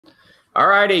All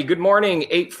righty. Good morning.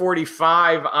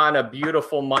 8:45 on a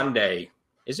beautiful Monday.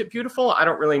 Is it beautiful? I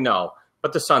don't really know,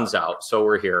 but the sun's out, so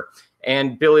we're here.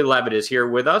 And Billy Leavitt is here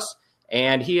with us,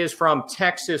 and he is from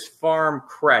Texas Farm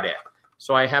Credit.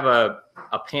 So I have a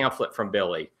pamphlet from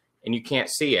Billy, and you can't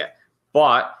see it,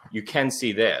 but you can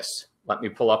see this. Let me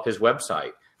pull up his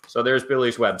website. So there's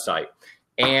Billy's website.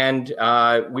 And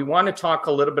we want to talk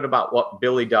a little bit about what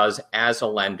Billy does as a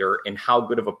lender and how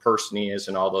good of a person he is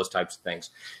and all those types of things.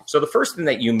 So the first thing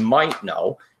that you might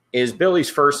know is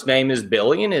Billy's first name is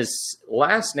Billy and his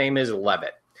last name is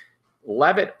Leavitt.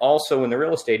 Leavitt also in the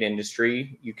real estate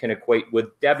industry, you can equate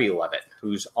with Debbie Leavitt,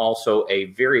 who's also a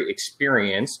very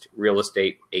experienced real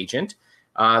estate agent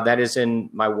that is in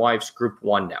my wife's Group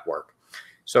 1 network.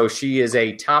 So she is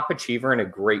a top achiever and a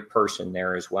great person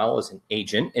there as well as an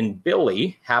agent. And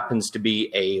Billy happens to be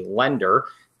a lender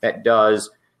that does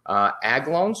ag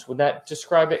loans. Would that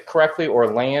describe it correctly?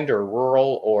 Or land or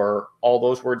rural or all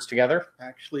those words together?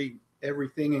 Actually,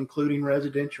 everything, including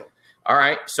residential. All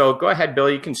right. So go ahead,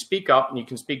 Billy. You can speak up and you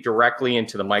can speak directly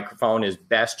into the microphone as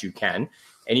best you can.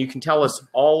 And you can tell us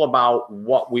all about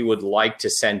what we would like to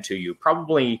send to you.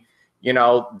 Probably, you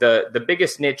know, the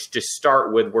biggest niche to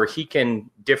start with where he can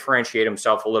differentiate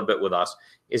himself a little bit with us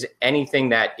is anything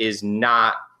that is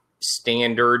not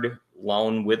standard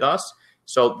loan with us.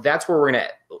 So that's where we're going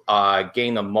to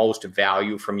gain the most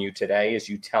value from you today is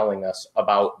you telling us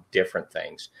about different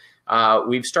things.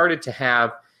 We've started to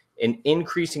have an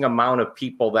increasing amount of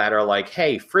people that are like,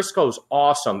 hey, Frisco's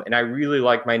awesome. And I really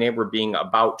like my neighbor being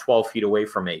about 12 feet away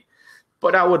from me.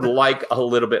 But I would like a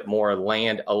little bit more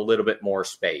land, a little bit more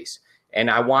space. And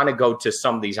I want to go to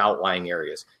some of these outlying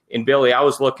areas. And Billy, I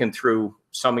was looking through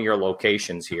some of your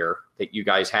locations here that you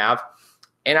guys have.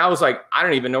 And I was like, I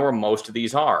don't even know where most of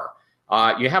these are.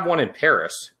 You have one in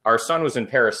Paris. Our son was in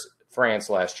Paris, France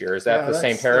last year. Is that the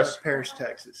same Paris? Paris,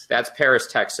 Texas. That's Paris,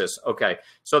 Texas. Okay.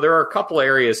 So there are a couple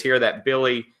areas here that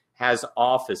Billy has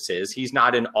offices. He's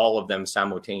not in all of them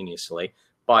simultaneously,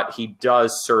 but he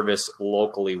does service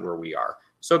locally where we are.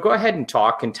 So go ahead and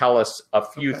talk and tell us a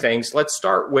few things. Let's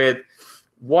start with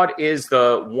what is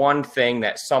the one thing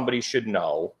that somebody should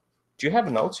know? Do you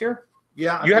have notes here?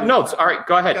 Yeah. You have notes. All right,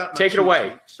 go ahead. Take it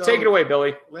away. So Take it away,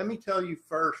 Billy. Let me tell you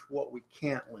first what we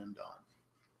can't lend on.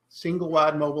 Single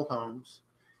wide mobile homes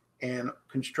and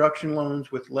construction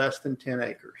loans with less than 10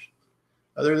 acres.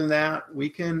 Other than that,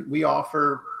 we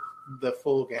offer the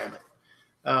full gamut.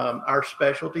 Our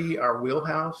specialty, our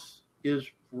wheelhouse is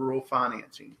rural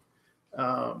financing.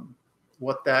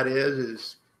 What that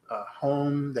is a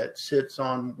home that sits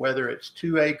on whether it's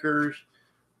 2 acres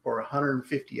or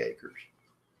 150 acres.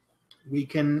 We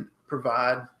can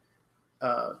provide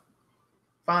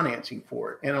financing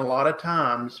for it. And a lot of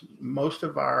times, most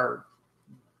of our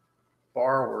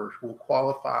borrowers will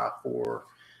qualify for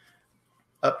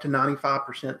up to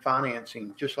 95%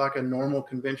 financing, just like a normal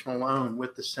conventional loan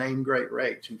with the same great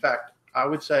rates. In fact, I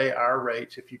would say our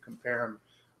rates, if you compare them,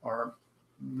 are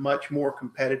much more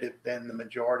competitive than the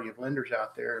majority of lenders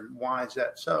out there. And why is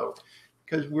that so?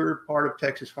 Because we're part of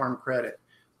Texas Farm Credit.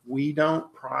 We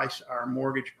don't price our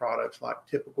mortgage products like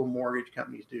typical mortgage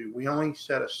companies do. We only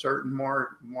set a certain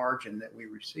margin that we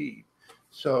receive.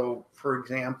 So, for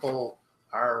example,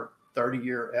 our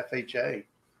 30-year FHA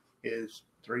is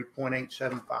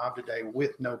 3.875 today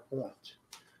with no points.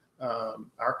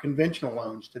 Our conventional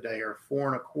loans today are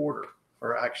 4.25.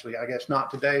 Or actually, I guess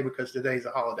not today because today's a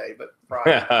holiday, but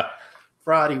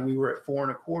Friday we were at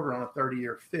 4.25 on a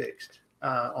 30-year fixed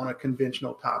on a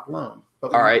conventional top loan.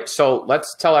 But all right, so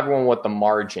let's tell everyone what the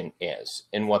margin is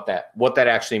and what that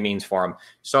actually means for them.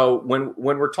 So when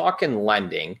we're talking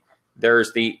lending,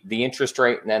 there's the interest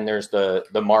rate and then there's the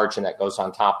margin that goes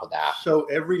on top of that. So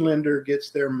every lender gets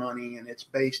their money and it's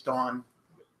based on,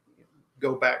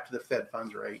 go back to the Fed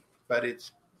funds rate, but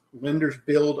it's lenders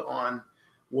build on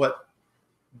what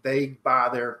they buy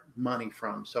their money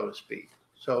from, so to speak.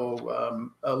 So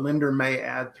a lender may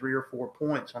add 3 or 4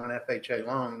 points on an FHA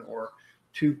loan or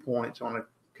 2 points on a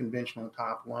conventional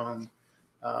top loan.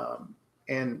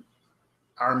 And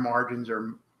our margins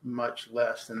are much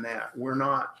less than that. We're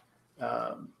not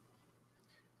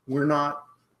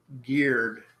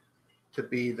geared to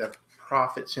be the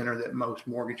profit center that most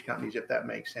mortgage companies, if that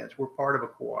makes sense. We're part of a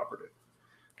cooperative.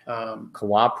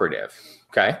 Cooperative.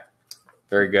 Okay.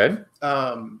 Very good.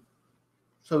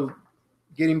 So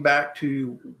getting back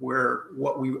to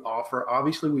what we offer,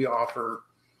 obviously we offer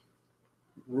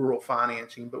rural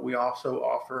financing, but we also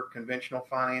offer conventional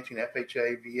financing,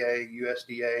 FHA, VA,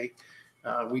 USDA.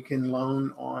 We can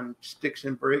loan on sticks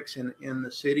and bricks in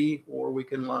the city, or we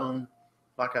can loan,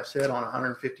 like I said, on a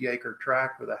 150-acre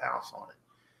tract with a house on it.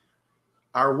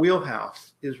 our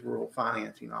wheelhouse is rural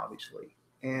financing, obviously,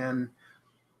 and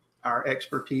our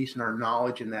expertise and our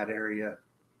knowledge in that area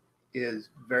is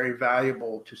very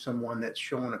valuable to someone that's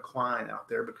showing a client out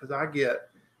there, because I get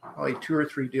probably 2 or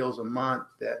 3 deals a month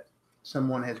that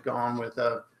someone has gone with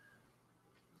a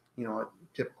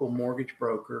typical mortgage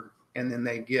broker, and then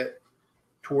they get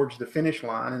towards the finish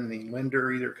line and the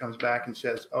lender either comes back and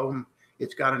says, oh,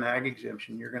 it's got an ag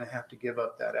exemption, you're going to have to give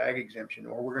up that ag exemption,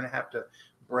 or we're going to have to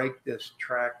break this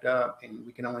tract up and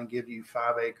we can only give you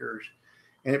 5 acres.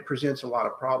 And it presents a lot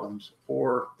of problems.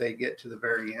 Or they get to the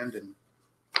very end and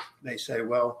they say,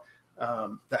 well,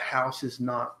 the house is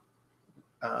not,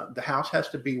 the house has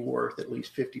to be worth at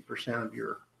least 50% of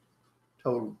your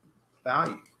total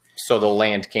value. So the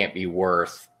land can't be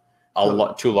worth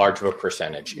too large of a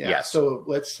percentage. Yeah. Yes. So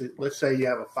let's say you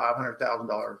have a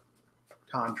 $500,000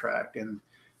 contract and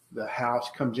the house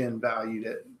comes in valued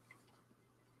at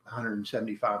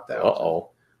 $175,000. Uh-oh.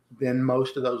 Then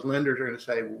most of those lenders are going to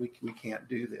say, well, we can't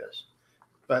do this.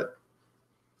 But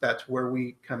that's where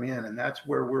we come in, and that's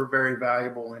where we're very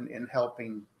valuable in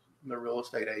helping the real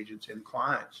estate agents and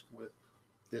clients with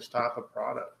this type of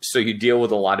product. So you deal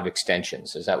with a lot of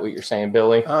extensions. Is that what you're saying,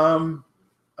 Billy? A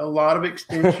lot of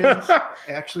extensions.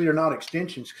 Actually, they're not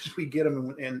extensions because we get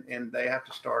them and they have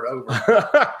to start over.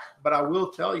 But I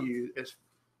will tell you,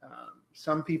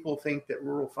 some people think that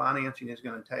rural financing is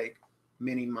going to take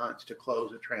many months to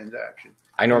close a transaction.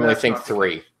 I normally think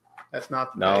 3. That's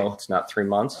not the No, case. it's not 3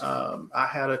 months. I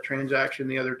had a transaction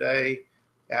the other day.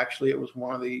 Actually, it was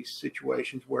one of these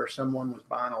situations where someone was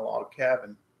buying a log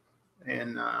cabin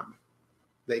and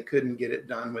they couldn't get it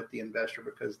done with the investor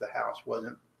because the house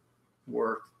wasn't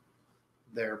worth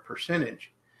their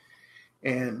percentage.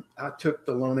 And I took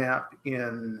the loan app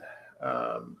in,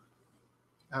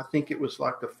 I think it was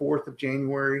like the 4th of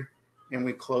January, and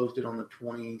we closed it on the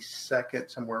 22nd,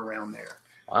 somewhere around there.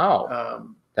 Wow.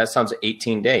 That sounds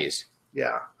 18 days.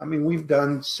 Yeah. I mean, we've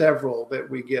done several that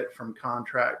we get from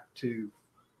contract to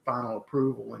final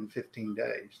approval in 15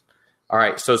 days. All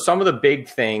right. So some of the big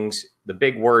things, the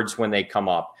big words when they come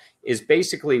up is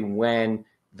basically when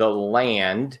the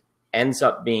land ends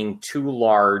up being too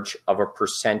large of a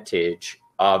percentage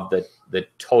of the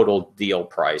total deal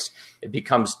price. It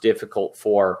becomes difficult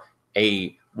for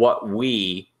what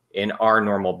we in our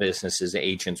normal business as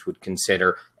agents would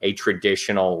consider a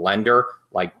traditional lender,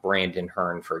 like Brandon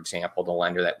Hearn, for example, the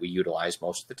lender that we utilize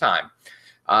most of the time.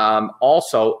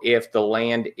 Also, if the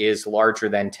land is larger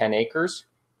than 10 acres,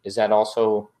 is that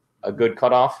also a good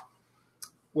cutoff?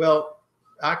 Well,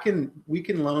 we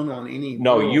can loan on any.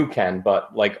 No, you can,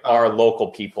 but like our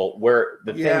local people, where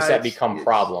the things that become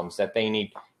problems that they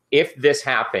need, if this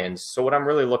happens. So what I'm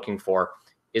really looking for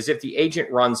is if the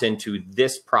agent runs into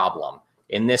this problem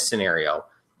in this scenario,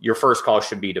 your first call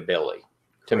should be to Billy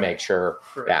to make sure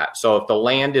that. So if the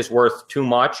land is worth too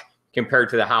much compared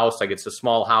to the house, like it's a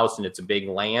small house and it's a big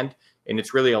land and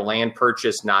it's really a land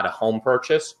purchase, not a home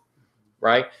purchase,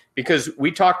 right? Because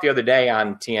we talked the other day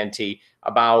on TNT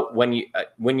about when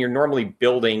you're normally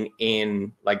building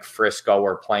in like Frisco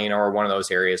or Plano or one of those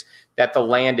areas, that the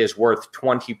land is worth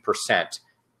 20%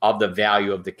 of the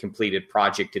value of the completed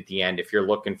project at the end, if you're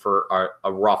looking for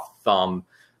a rough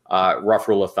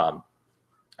rule of thumb.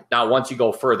 Now, once you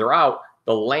go further out,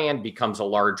 the land becomes a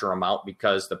larger amount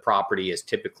because the property is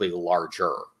typically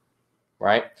larger,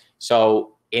 right?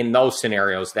 So in those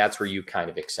scenarios, that's where you kind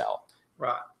of excel.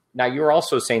 Right. Now, you were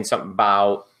also saying something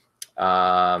about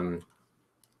ag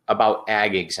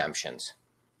exemptions.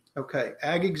 Okay.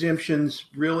 Ag exemptions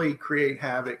really create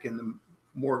havoc in the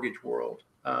mortgage world.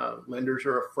 Lenders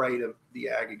are afraid of the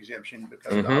ag exemption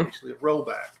because obviously of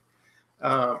rollback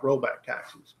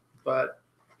taxes. But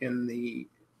in the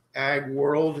ag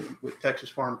world with Texas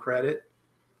Farm Credit,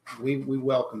 we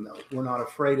welcome those. We're not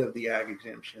afraid of the ag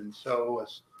exemption. So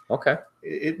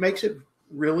it makes it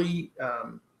really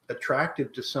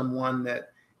attractive to someone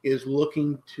that is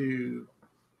looking to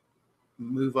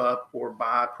move up or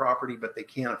buy property, but they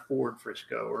can't afford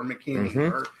Frisco or McKinney,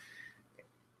 or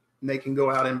they can go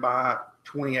out and buy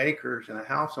 20 acres and a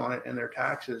house on it, and their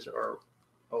taxes are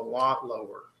a lot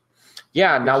lower.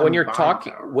 Yeah. Now, when you're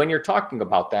talking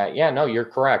about that, yeah, no, you're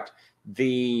correct.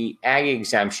 The ag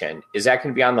exemption, is that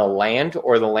going to be on the land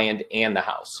or the land and the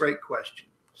house? Great question.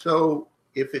 So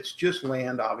if it's just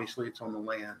land, obviously it's on the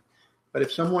land. But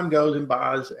if someone goes and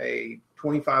buys a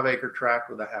 25-acre tract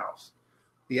with a house,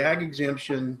 the ag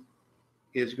exemption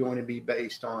is going to be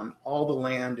based on all the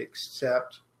land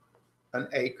except an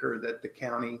acre that the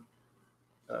county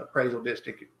appraisal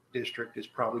district is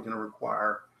probably going to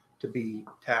require to be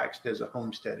taxed as a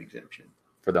homestead exemption.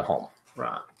 For the home.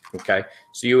 Right. Okay.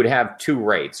 So you would have two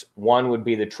rates. One would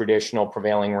be the traditional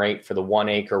prevailing rate for the 1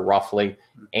 acre roughly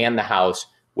and the house,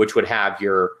 which would have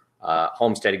your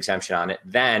homestead exemption on it.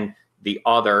 Then the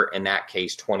other, in that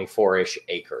case, 24-ish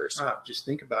acres. Just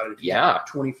think about it. If you Yeah. have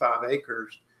 25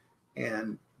 acres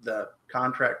and the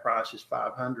contract price is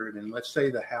 500, and let's say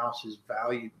the house is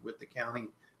valued with the county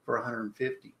for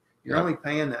 150, you're only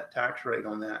paying that tax rate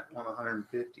on that on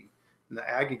 150, and the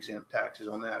ag exempt taxes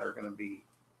on that are going to be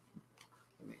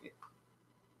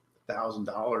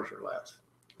 $1,000 or less.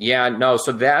 Yeah, no.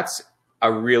 So that's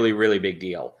a really, really big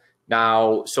deal.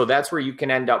 Now, so that's where you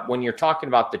can end up when you're talking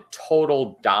about the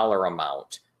total dollar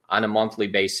amount on a monthly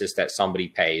basis that somebody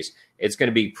pays. It's going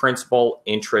to be principal,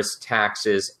 interest,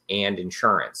 taxes, and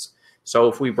insurance. So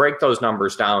if we break those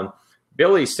numbers down,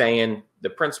 Billy's saying the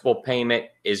principal payment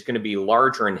is going to be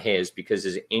larger in his because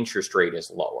his interest rate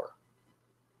is lower,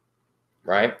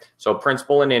 right? So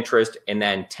principal and interest, and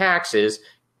then taxes,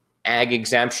 ag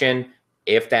exemption,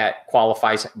 if that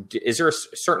qualifies. Is there a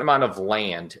certain amount of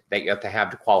land that you have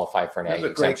to qualify for an ag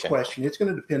exemption? That's a great question. It's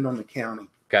going to depend on the county.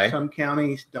 Okay. Some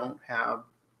counties don't have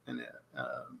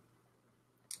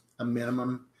a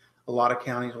minimum. A lot of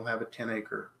counties will have a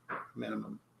 10-acre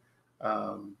minimum.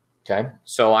 Okay.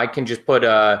 So I can just put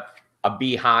a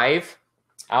beehive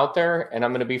out there and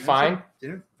I'm going to be fine?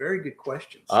 They're very good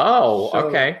questions. Oh, so,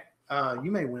 okay.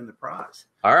 You may win the prize.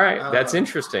 All right. That's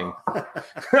interesting.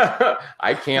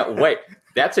 I can't wait.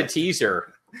 That's a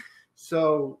teaser.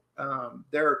 So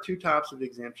there are two types of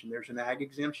exemption. There's an ag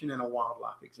exemption and a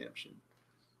wildlife exemption.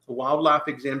 A wildlife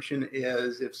exemption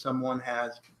is if someone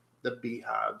has the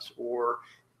beehives, or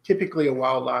typically a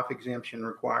wildlife exemption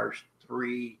requires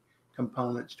 3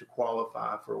 components to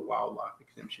qualify for a wildlife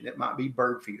exemption. It might be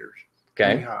bird feeders,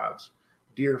 beehives,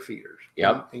 deer feeders,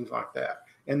 things like that.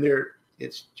 And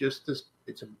it's just this.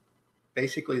 It's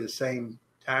basically the same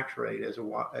tax rate as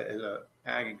a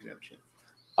ag exemption.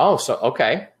 Oh, so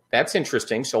okay, that's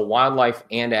interesting. So wildlife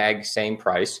and ag, same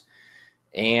price,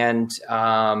 and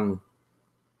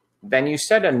then you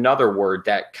said another word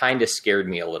that kind of scared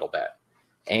me a little bit.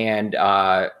 And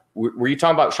were you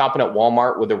talking about shopping at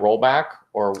Walmart with a rollback,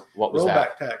 or what was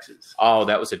that? Rollback taxes. Oh,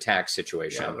 that was a tax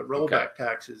situation. Yeah, the rollback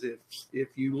taxes. If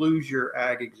you lose your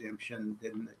ag exemption,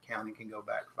 then the county can go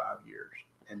back 5 years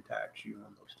and tax you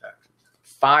on those taxes.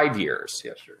 5 years.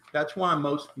 Yes, sir. That's why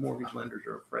most mortgage lenders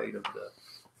are afraid of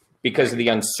because of the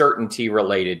uncertainty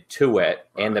related to it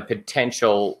and the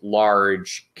potential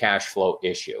large cash flow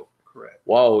issue. Correct.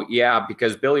 Whoa, yeah,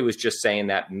 because Billy was just saying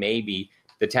that maybe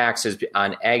the taxes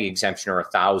on ag exemption are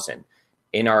 $1,000.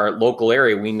 In our local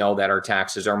area, we know that our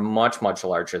taxes are much, much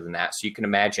larger than that. So you can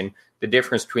imagine the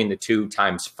difference between the 2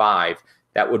 times 5,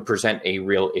 that would present a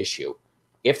real issue.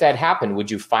 If that happened,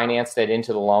 would you finance that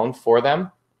into the loan for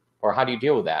them? Or how do you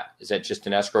deal with that? Is that just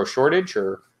an escrow shortage,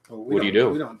 or what do you do?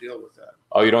 We don't deal with that.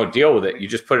 Oh, you don't deal with it. You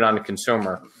just put it on the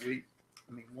consumer.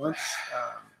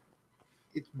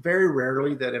 It's very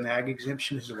rarely that an ag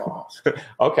exemption is lost.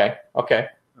 Okay.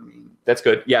 I mean, that's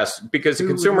good. Yes, because the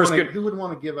consumers who would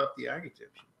want to give up the ag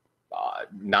exemption?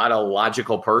 Not a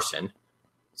logical person.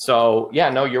 So yeah,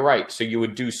 no, you're right. So you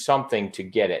would do something to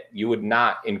get it. You would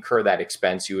not incur that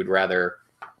expense. You would rather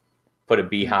put a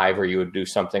beehive, or you would do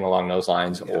something along those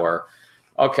lines. Yeah. Or,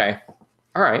 okay,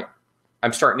 all right.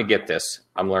 I'm starting to get this.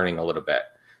 I'm learning a little bit.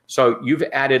 So you've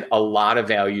added a lot of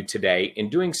value today in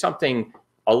doing something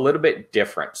a little bit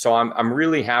different. So I'm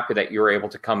really happy that you were able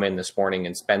to come in this morning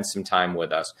and spend some time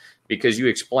with us, because you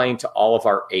explained to all of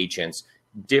our agents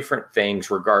different things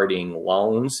regarding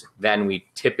loans than we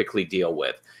typically deal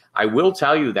with. I will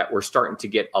tell you that we're starting to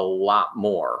get a lot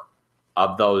more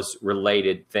of those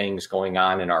related things going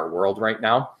on in our world right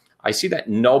now. I see that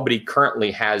nobody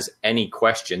currently has any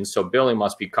questions, so Billy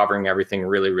must be covering everything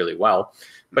really, really well.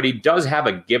 But he does have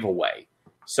a giveaway.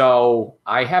 So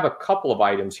I have a couple of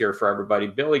items here for everybody.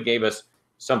 Billy gave us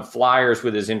some flyers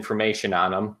with his information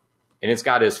on them, and it's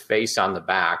got his face on the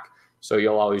back, so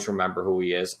you'll always remember who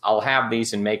he is. I'll have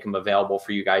these and make them available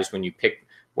for you guys when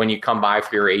you come by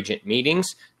for your agent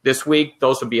meetings this week.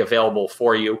 Those will be available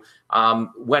for you.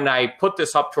 When I put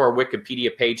this up to our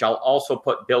Wikipedia page, I'll also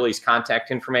put Billy's contact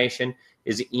information,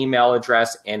 his email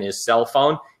address, and his cell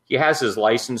phone. He has his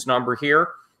license number here,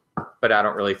 but I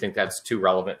don't really think that's too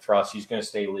relevant for us. He's going to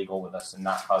stay legal with us and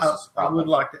not cause us a problem. I would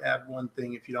like to add one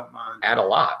thing, if you don't mind. Add a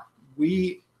lot.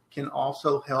 We can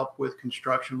also help with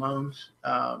construction loans,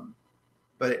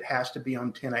 but it has to be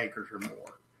on 10 acres or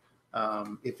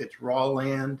more. If it's raw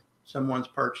land someone's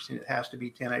purchasing, it has to be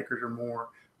 10 acres or more,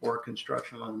 or a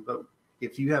construction loan. But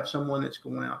if you have someone that's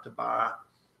going out to buy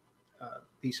a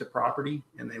piece of property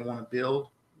and they want to build,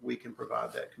 we can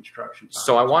provide that construction financing.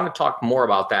 So I want to talk more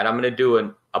about that. I'm going to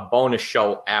do a bonus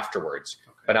show afterwards,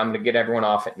 but I'm going to get everyone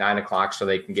off at 9 o'clock so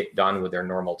they can get done with their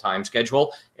normal time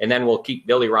schedule. And then we'll keep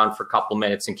Billy around for a couple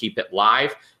minutes and keep it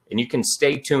live. And you can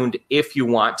stay tuned if you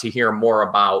want to hear more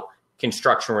about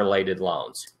construction-related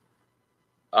loans.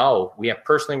 Oh, we have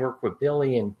personally worked with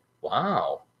Billy, and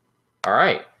wow. All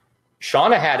right.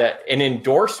 Shauna had an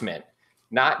endorsement,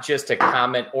 not just a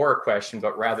comment or a question,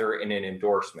 but rather an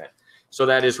endorsement. So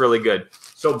that is really good.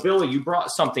 So, Billy, you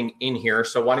brought something in here.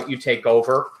 So why don't you take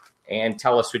over and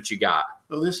tell us what you got?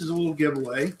 So this is a little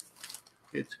giveaway.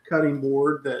 It's a cutting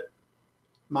board that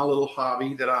my little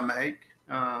hobby that I make.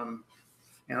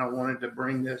 And I wanted to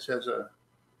bring this as a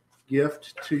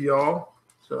gift to y'all.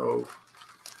 So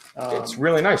it's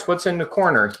really nice. What's in the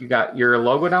corner? You got your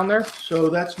logo down there? So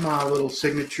that's my little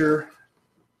signature.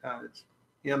 It's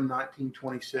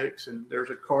M1926, and there's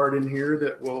a card in here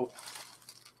that will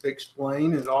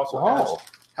explain. It also has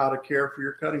how to care for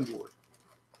your cutting board.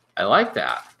 I like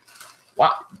that.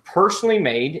 Wow, personally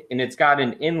made, and it's got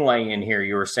an inlay in here,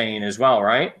 you were saying as well,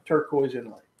 right? Turquoise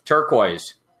inlay.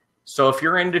 Turquoise. So if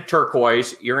you're into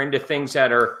turquoise, you're into things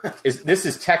that are, this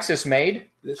is Texas made?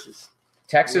 This is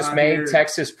Texas right made, here,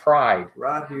 Texas pride.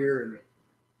 Right here. And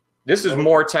this is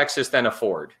more Texas than a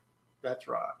Ford. That's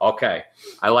right. Okay.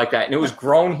 I like that. And it was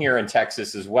grown here in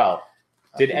Texas as well.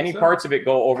 Did any parts of it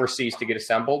go overseas to get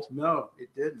assembled? No, it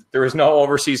didn't. There was no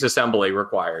overseas assembly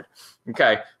required.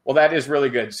 Okay. Well, that is really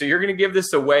good. So you're going to give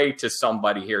this away to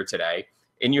somebody here today,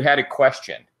 and you had a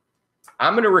question.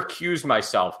 I'm going to recuse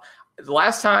myself. The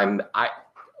last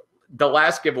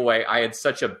giveaway, I had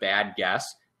such a bad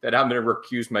guess that I'm going to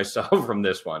recuse myself from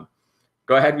this one.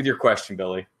 Go ahead with your question,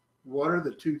 Billy. What are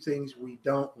the two things we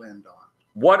don't lend on?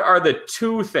 What are the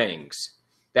two things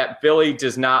that Billy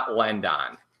does not lend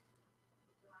on?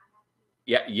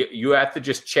 Yeah, you have to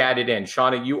just chat it in.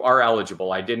 Shauna, you are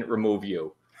eligible. I didn't remove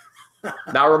you.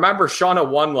 Now, remember, Shauna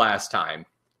won last time.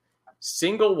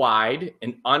 Single wide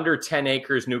and under 10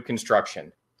 acres new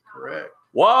construction. Correct.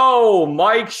 Whoa,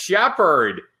 Mike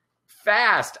Shepard.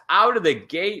 Fast, out of the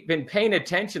gate, been paying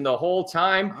attention the whole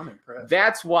time. I'm impressed.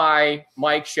 That's why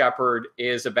Mike Shepard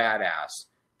is a badass.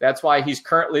 That's why he's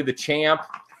currently the champ.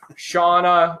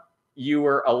 Shauna, you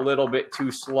were a little bit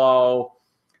too slow.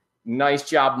 Nice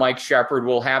job, Mike Shepard.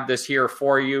 We'll have this here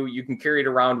for you. You can carry it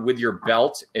around with your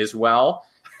belt as well,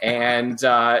 and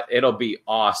it'll be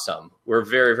awesome. We're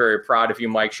very, very proud of you,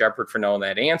 Mike Shepard, for knowing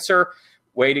that answer.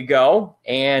 Way to go.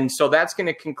 And so that's going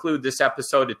to conclude this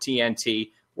episode of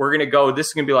TNT. We're going to go, this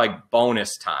is going to be like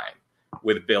bonus time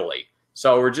with Billy.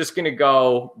 So we're just going to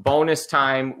go bonus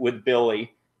time with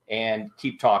Billy and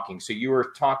keep talking. So you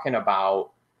were talking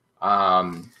about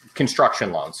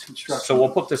construction loans. So we'll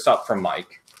put this up from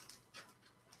Mike.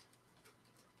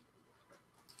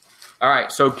 All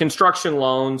right. So construction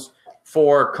loans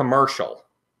for commercial,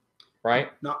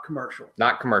 right? Not commercial.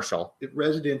 Not commercial.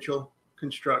 Residential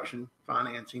construction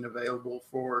financing available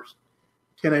for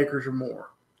 10 acres or more.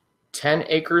 10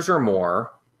 acres or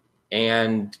more.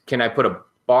 And can I put a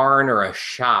barn or a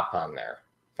shop on there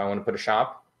if I want to put a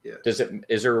shop? Yes.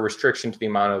 Is there a restriction to the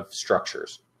amount of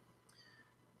structures?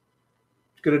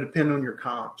 It's going to depend on your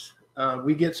comps.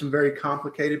 We get some very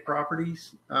complicated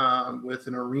properties with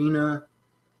an arena,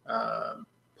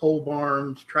 pole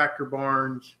barns, tractor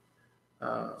barns,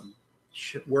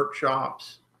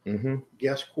 workshops,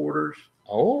 guest quarters.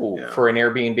 Oh, yeah. For an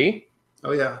Airbnb?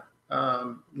 Oh, yeah.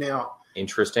 Now,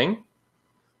 interesting.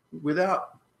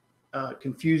 Without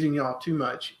confusing y'all too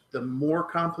much, the more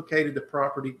complicated the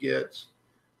property gets,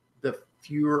 the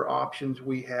fewer options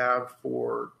we have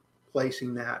for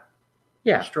placing that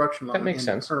construction loan. That makes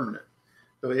sense. Permanent.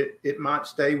 So it might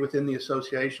stay within the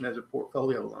association as a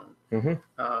portfolio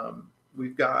loan.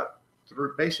 We've got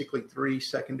basically three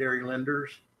secondary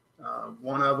lenders.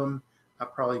 One of them, I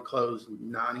probably close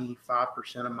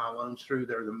 95% of my loans through.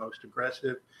 They're the most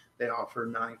aggressive. They offer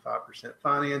 95%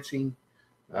 financing,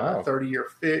 30-year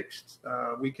fixed.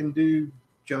 We can do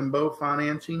jumbo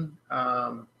financing.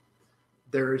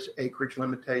 There's acreage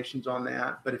limitations on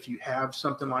that. But if you have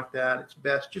something like that, it's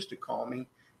best just to call me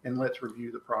and let's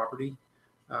review the property.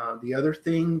 The other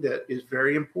thing that is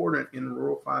very important in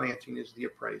rural financing is the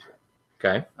appraisal.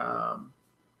 Okay.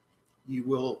 You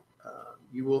will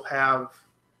have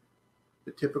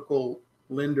the typical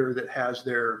lender that has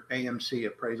their AMC,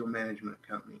 appraisal management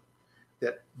company,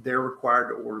 that they're required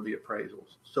to order the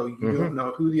appraisals. So you don't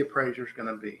know who the appraiser is going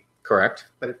to be. Correct.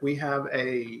 But if we have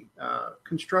a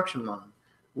construction loan,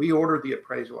 we order the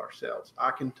appraisal ourselves.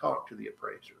 I can talk to the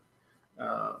appraiser.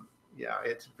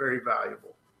 It's very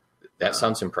valuable. That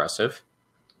sounds impressive.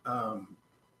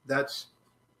 That's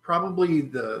probably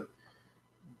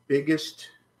biggest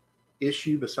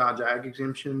issue besides ag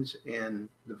exemptions and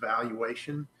the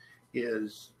valuation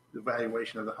is the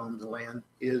valuation of the homes and land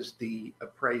is the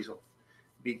appraisal.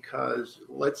 Because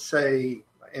let's say,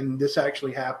 and this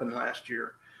actually happened last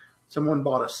year, someone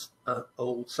bought a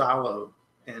old silo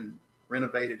and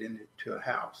renovated it into a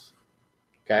house.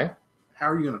 Okay. How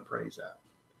are you going to appraise that?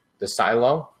 The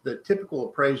silo? The typical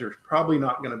appraiser is probably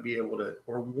not going to be able to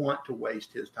or want to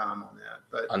waste his time on that.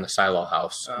 But on the silo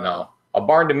house, no. A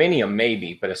barn dominium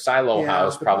maybe, but a silo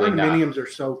house probably not. Condominiums are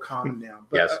so common now.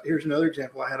 But yes. Here's another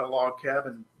example. I had a log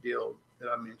cabin deal that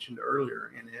I mentioned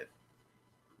earlier, and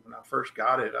when I first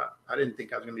got it, I didn't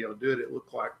think I was going to be able to do it. It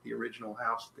looked like the original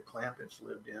house the Clampetts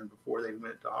lived in before they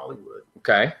went to Hollywood.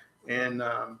 Okay. And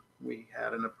we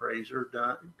had an appraiser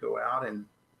go out, and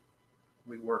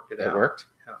we worked it out. It worked?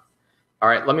 Yeah. All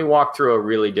right, let me walk through a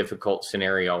really difficult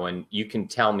scenario, and you can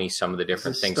tell me some of the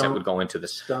different things that would go into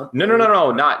this. No,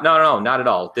 not at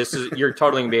all. This is you're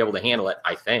totally gonna be able to handle it,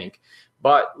 I think.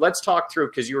 But let's talk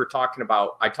through, because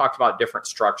I talked about different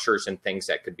structures and things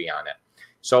that could be on it.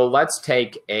 So let's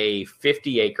take a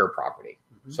 50-acre property.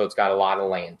 Mm-hmm. So it's got a lot of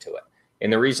land to it.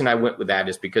 And the reason I went with that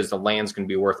is because the land's going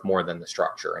to be worth more than the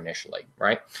structure initially,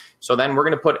 right? So then we're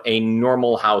going to put a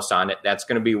normal house on it that's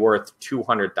going to be worth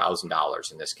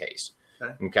 $200,000 in this case.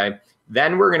 Okay.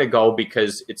 Then we're going to go,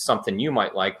 because it's something you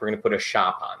might like, we're going to put a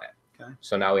shop on it. Okay.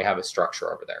 So now we have a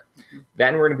structure over there. Mm-hmm.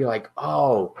 Then we're going to be like,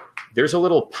 oh, there's a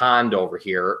little pond over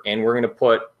here, and we're going to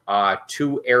put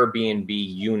 2 Airbnb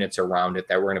units around it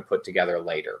that we're going to put together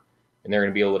later. And they're going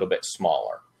to be a little bit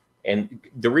smaller. And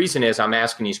the reason is I'm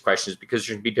asking these questions because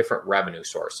there's going to be different revenue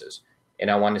sources. And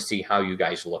I want to see how you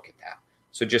guys look at that.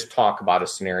 So just talk about a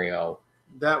scenario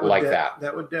like that.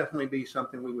 That would definitely be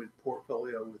something we would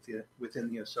portfolio within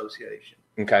the association.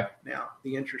 Okay. Now,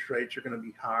 the interest rates are going to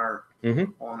be higher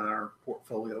mm-hmm. on our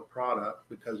portfolio product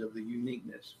because of the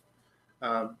uniqueness.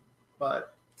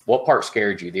 But what part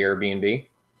scared you? The Airbnb?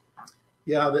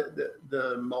 Yeah,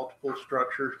 the multiple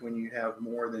structures when you have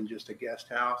more than just a guest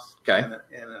house and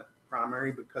a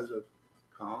primary because of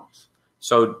comps.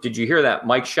 So did you hear that?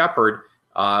 Mike Shepard,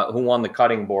 who won the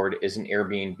cutting board, is an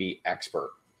Airbnb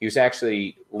expert. He was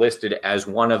actually listed as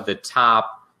one of the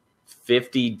top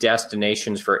 50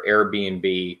 destinations for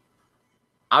Airbnb.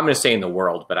 I'm going to say in the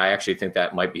world, but I actually think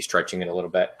that might be stretching it a little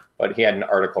bit. But he had an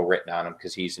article written on him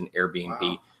because he's an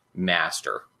Airbnb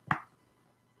master.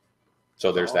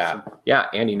 So there's awesome. That. Yeah,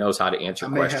 and he knows how to answer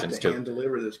questions too. Hand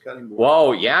deliver this cutting board.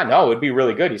 Whoa, yeah, no, it'd be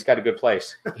really good. He's got a good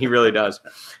place. He really does.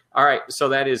 All right, so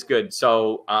that is good.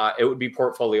 So it would be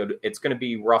portfolio. It's going to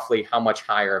be roughly how much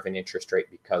higher of an interest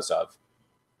rate because of?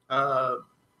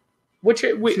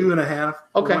 2.5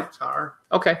 points higher.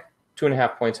 Okay,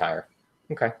 2.5 points higher.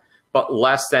 Okay, but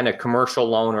less than a commercial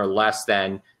loan or less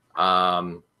than, yeah.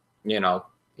 All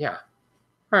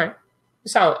right.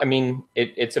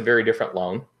 It's a very different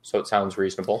loan, so it sounds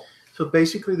reasonable. So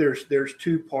basically, there's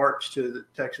 2 parts to the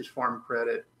Texas Farm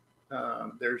Credit.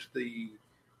 There's the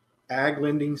ag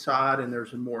lending side, and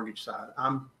there's a mortgage side.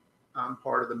 I'm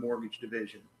part of the mortgage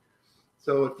division.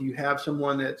 So if you have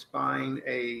someone that's buying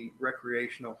a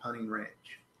recreational hunting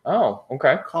ranch,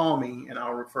 call me and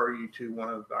I'll refer you to one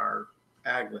of our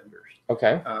ag lenders.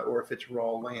 Okay. Or if it's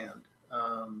raw land.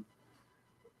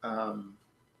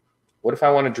 What if I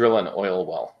want to drill an oil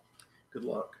well? Good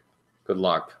luck. Good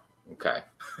luck. Okay.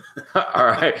 All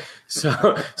right.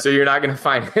 So you're not going to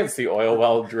finance the oil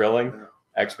well drilling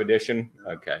expedition?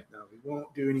 No, okay. No, we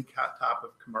won't do any type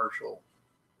of commercial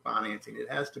financing.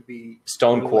 It has to be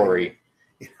stone quarry.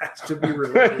 It has to be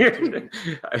related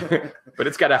to. But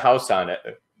it's got a house on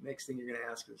it. Next thing you're going to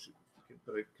ask is if you can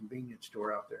put a convenience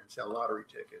store out there and sell lottery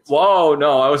tickets. Whoa,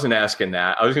 no, I wasn't asking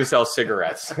that. I was going to sell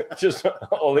cigarettes, just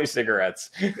only cigarettes.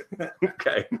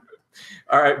 Okay.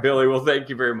 All right, Billy. Well, thank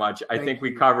you very much. I think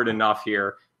we covered enough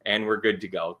here, and we're good to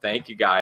go. Thank you, guys.